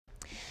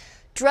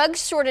Drug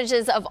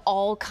shortages of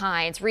all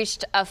kinds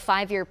reached a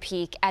 5-year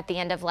peak at the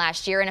end of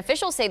last year, and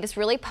officials say this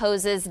really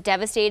poses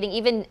devastating,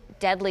 even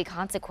deadly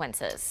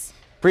consequences.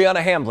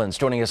 Brianna Hamblin's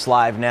joining us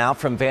live now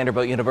from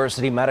Vanderbilt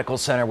University Medical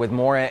Center with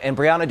more. And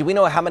Brianna, do we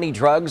know how many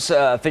drugs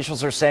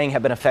officials are saying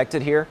have been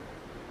affected here?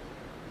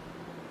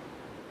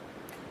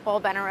 Well,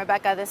 Ben and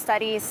Rebecca, the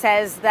study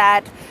says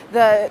that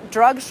the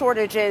drug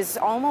shortages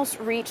almost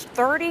reached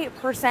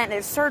 30%.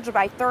 It surged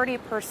by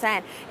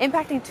 30%,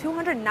 impacting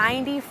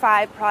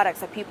 295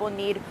 products that people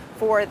need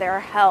for their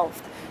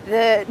health.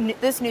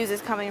 This news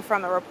is coming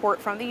from a report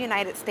from the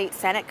United States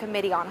Senate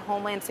Committee on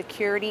Homeland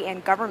Security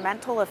and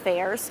Governmental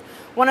Affairs.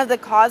 One of the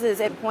causes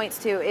it points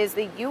to is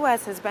the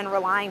U.S. has been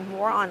relying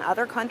more on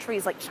other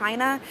countries like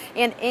China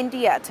and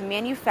India to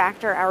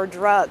manufacture our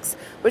drugs,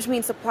 which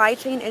means supply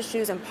chain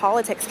issues and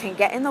politics can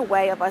get in the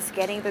way of us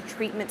getting the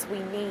treatments we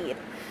need.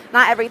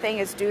 Not everything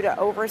is due to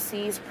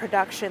overseas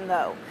production,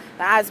 though.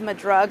 The asthma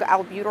drug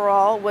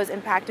albuterol was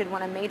impacted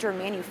when a major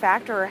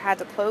manufacturer had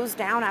to close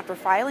down after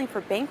filing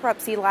for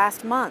bankruptcy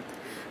last month.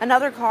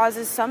 Another cause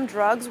is some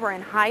drugs were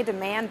in high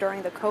demand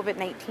during the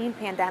COVID-19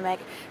 pandemic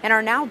and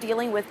are now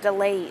dealing with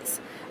delays.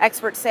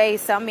 Experts say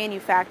some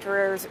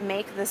manufacturers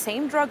make the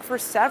same drug for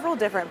several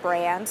different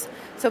brands,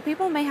 so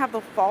people may have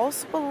the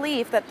false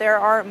belief that there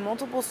are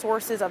multiple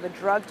sources of a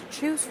drug to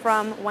choose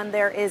from when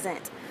there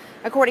isn't.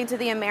 According to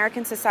the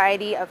American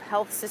Society of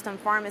Health System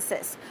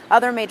Pharmacists,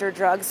 other major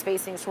drugs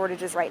facing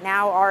shortages right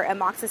now are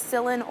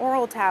amoxicillin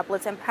oral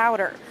tablets and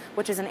powder,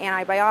 which is an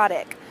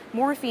antibiotic,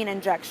 morphine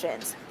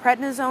injections,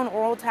 prednisone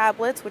oral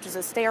tablets, which is a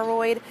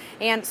steroid,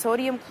 and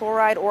sodium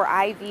chloride or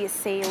IV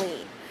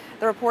saline.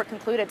 The report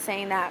concluded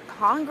saying that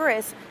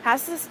Congress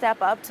has to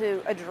step up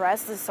to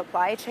address the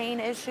supply chain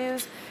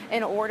issues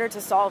in order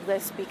to solve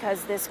this,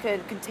 because this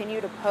could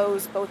continue to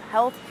pose both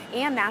health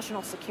and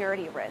national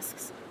security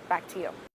risks. Back to you.